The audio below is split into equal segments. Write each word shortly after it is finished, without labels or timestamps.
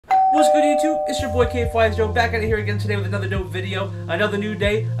What's good, YouTube? It's your boy KFYSJOE back at it here again today with another dope video, another new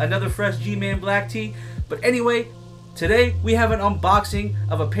day, another fresh G-Man black tee. But anyway, today we have an unboxing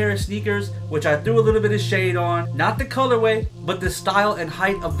of a pair of sneakers which I threw a little bit of shade on. Not the colorway, but the style and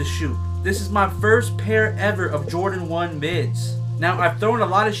height of the shoe. This is my first pair ever of Jordan 1 mids. Now, I've thrown a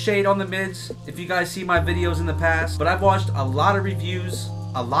lot of shade on the mids if you guys see my videos in the past, but I've watched a lot of reviews,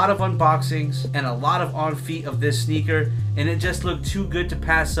 a lot of unboxings, and a lot of on feet of this sneaker, and it just looked too good to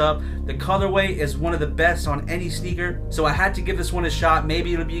pass up. The colorway is one of the best on any sneaker, so I had to give this one a shot.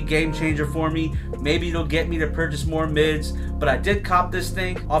 Maybe it'll be a game changer for me, maybe it'll get me to purchase more mids, but I did cop this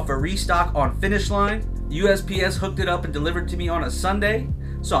thing off a restock on Finish Line. USPS hooked it up and delivered to me on a Sunday,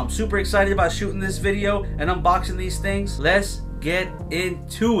 so I'm super excited about shooting this video and unboxing these things. Let's get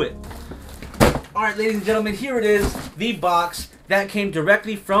into it. Alright, ladies and gentlemen, here it is, the box that came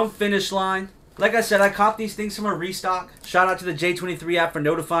directly from Finish Line. Like I said, I copped these things from a restock. Shout out to the J23 app for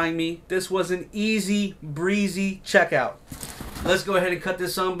notifying me. This was an easy breezy checkout. Let's go ahead and cut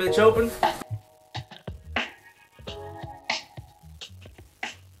this bitch open.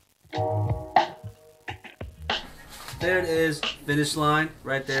 There it is, Finish Line,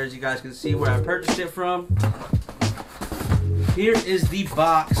 right there, as you guys can see where I purchased it from. Here is the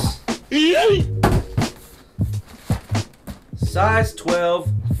box. Size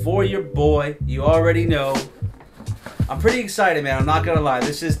 12 for your boy. You already know. I'm pretty excited, man. I'm not gonna lie.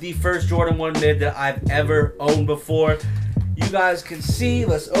 This is the first Jordan 1 mid that I've ever owned before. You guys can see.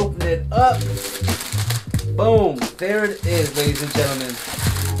 Let's open it up. Boom. There it is, ladies and gentlemen.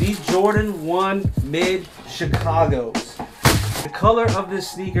 The Jordan 1 mid Chicago's. The color of this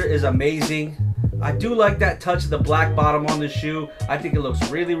sneaker is amazing. I do like that touch of the black bottom on the shoe. I think it looks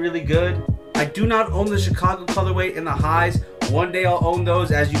really, really good. I do not own the Chicago colorway in the highs. One day I'll own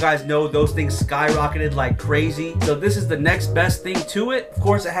those. As you guys know, those things skyrocketed like crazy. So this is the next best thing to it. Of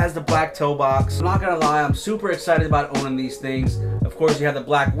course, it has the black toe box. I'm not gonna lie, I'm super excited about owning these things. Of course, you have the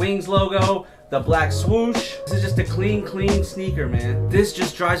black wings logo, the black swoosh. This is just a clean sneaker, man. This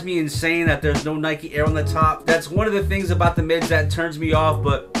just drives me insane that there's no Nike Air on the top. That's one of the things about the mids that turns me off,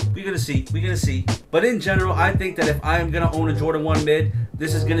 but we're gonna see, we're gonna see. But in general, I think that if I am gonna own a Jordan 1 mid,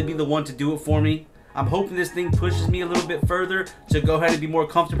 this is gonna be the one to do it for me. I'm hoping this thing pushes me a little bit further to go ahead and be more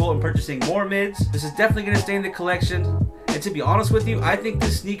comfortable in purchasing more mids. This is definitely gonna stay in the collection. And to be honest with you, I think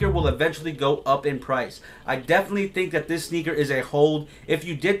this sneaker will eventually go up in price. I definitely think that this sneaker is a hold. If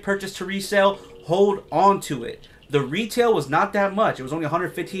you did purchase to resell, hold on to it. The retail was not that much. It was only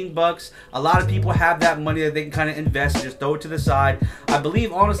 115 bucks. A lot of people have that money that they can kind of invest and just throw it to the side. I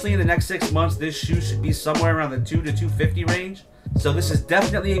believe, honestly, in the next 6 months, this shoe should be somewhere around the $200 to $250 range. So this is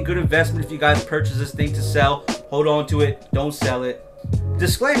definitely a good investment if you guys purchase this thing to sell. Hold on to it. Don't sell it.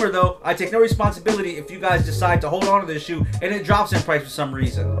 Disclaimer though, I take no responsibility if you guys decide to hold on to this shoe and it drops in price for some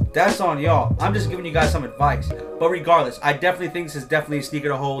reason. That's on y'all. I'm just giving you guys some advice. But regardless, I definitely think this is definitely a sneaker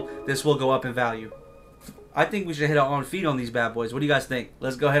to hold. This will go up in value. I think we should hit on feet on these bad boys. What do you guys think?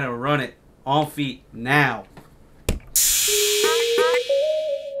 Let's go ahead and run it on feet now.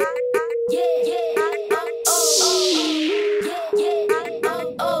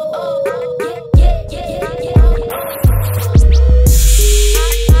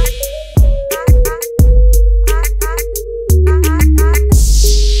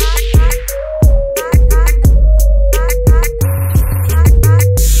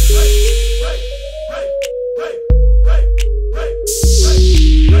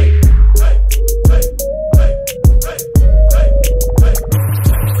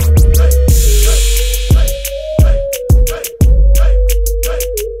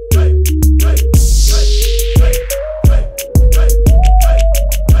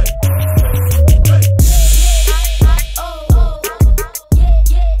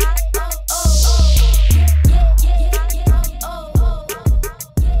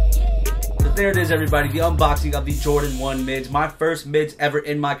 There it is, everybody, the unboxing of the Jordan 1 mids, my first mids ever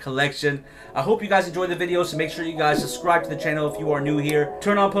in my collection. I hope you guys enjoyed the video, so make sure you guys subscribe to the channel if you are new here.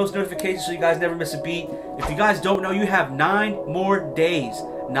 Turn on post notifications so you guys never miss a beat. If you guys don't know, you have 9 more days.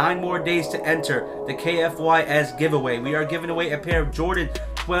 9 more days to enter the KFYS giveaway. We are giving away a pair of Jordan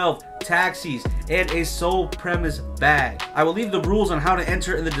 12 taxis and a Soul Premise bag. I will leave the rules on how to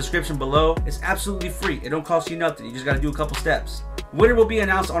enter in the description below. It's absolutely free. It don't cost you nothing. You just got to do a couple steps. Winner will be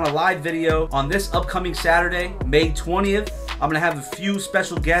announced on a live video on this upcoming Saturday, May 20th. I'm going to have a few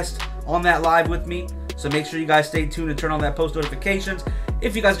special guests on that live with me, so make sure you guys stay tuned and turn on that post notifications.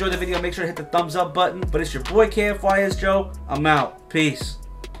 If you guys enjoyed the video, make sure to hit the thumbs up button. But it's your boy KFYSJOE. I'm out. Peace.